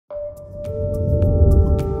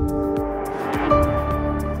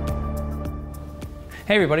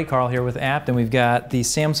Hey everybody, Carl here with Apt, and we've got the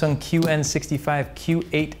Samsung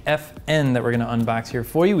QN65Q8FN that we're gonna unbox here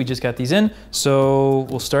for you. We just got these in, so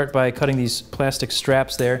we'll start by cutting these plastic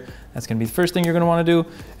straps there. That's gonna be the first thing you're gonna wanna do,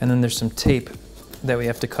 and then there's some tape that we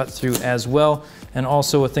have to cut through as well. And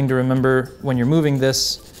also a thing to remember when you're moving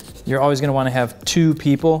this, you're always gonna wanna have two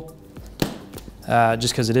people, just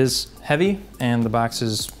because it is heavy and the box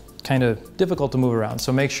is kind of difficult to move around.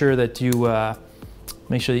 So make sure that you have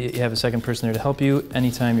a second person there to help you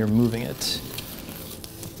anytime you're moving it.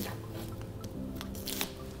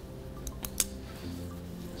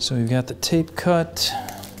 So we've got the tape cut.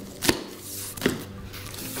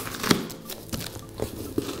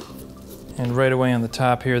 And right away on the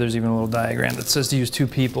top here, there's even a little diagram that says to use two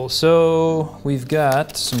people. So we've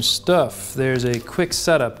got some stuff. There's a quick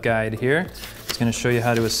setup guide here. It's going to show you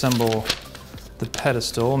how to assemble the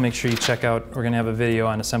pedestal. Make sure you check out, we're gonna have a video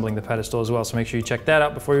on assembling the pedestal as well, so make sure you check that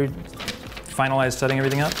out before you finalize setting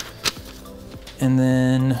everything up. And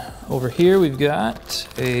then over here we've got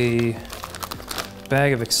a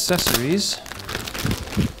bag of accessories.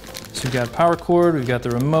 So we've got a power cord, we've got the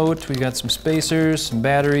remote, we've got some spacers, some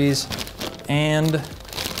batteries, and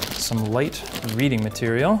some light reading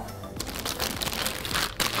material.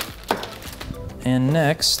 And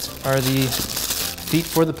next are the feet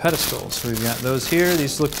for the pedestal. So we've got those here.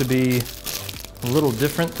 These look to be a little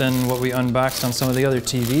different than what we unboxed on some of the other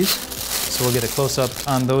TVs. So we'll get a close-up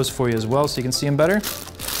on those for you as well so you can see them better.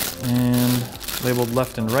 And labeled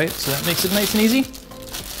left and right, so that makes it nice and easy.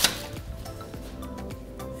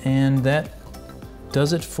 And that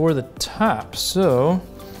does it for the top. So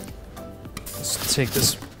let's take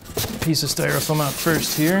this piece of styrofoam out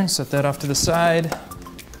first here and set that off to the side.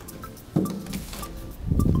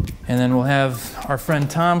 And then we'll have our friend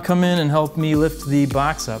Tom come in and help me lift the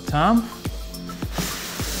box up. Tom?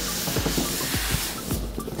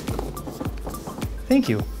 Thank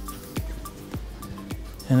you.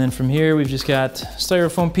 And then from here, we've just got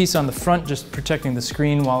styrofoam piece on the front, just protecting the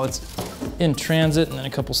screen while it's in transit, and then a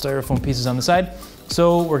couple styrofoam pieces on the side.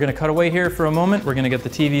 So we're gonna cut away here for a moment. We're gonna get the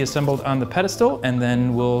TV assembled on the pedestal, and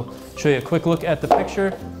then we'll show you a quick look at the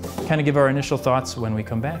picture, kind of give our initial thoughts when we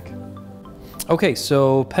come back. Okay,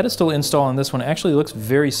 so pedestal install on this one actually looks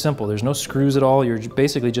very simple. There's no screws at all. You're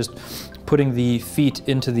basically just putting the feet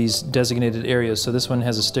into these designated areas. So this one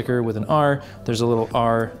has a sticker with an R. There's a little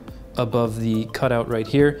R above the cutout right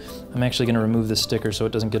here. I'm actually gonna remove this sticker so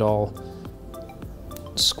it doesn't get all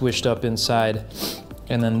squished up inside.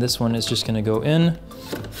 And then this one is just gonna go in,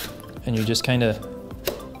 and you just kind of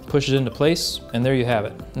push it into place, and there you have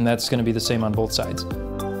it. And that's gonna be the same on both sides.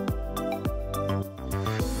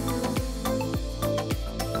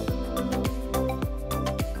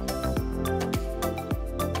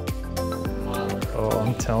 Oh,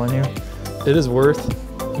 I'm telling you, it is worth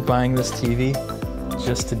buying this TV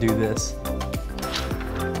just to do this.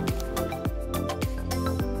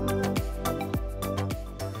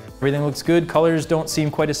 Everything looks good. Colors don't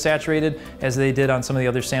seem quite as saturated as they did on some of the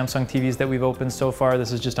other Samsung TVs that we've opened so far.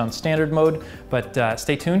 This is just on standard mode, but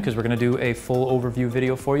stay tuned because we're gonna do a full overview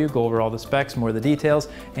video for you, go over all the specs, more of the details,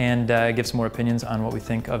 and give some more opinions on what we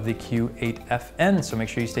think of the Q8FN. So make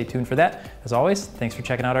sure you stay tuned for that. As always, thanks for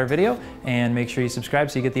checking out our video, and make sure you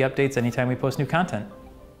subscribe so you get the updates anytime we post new content.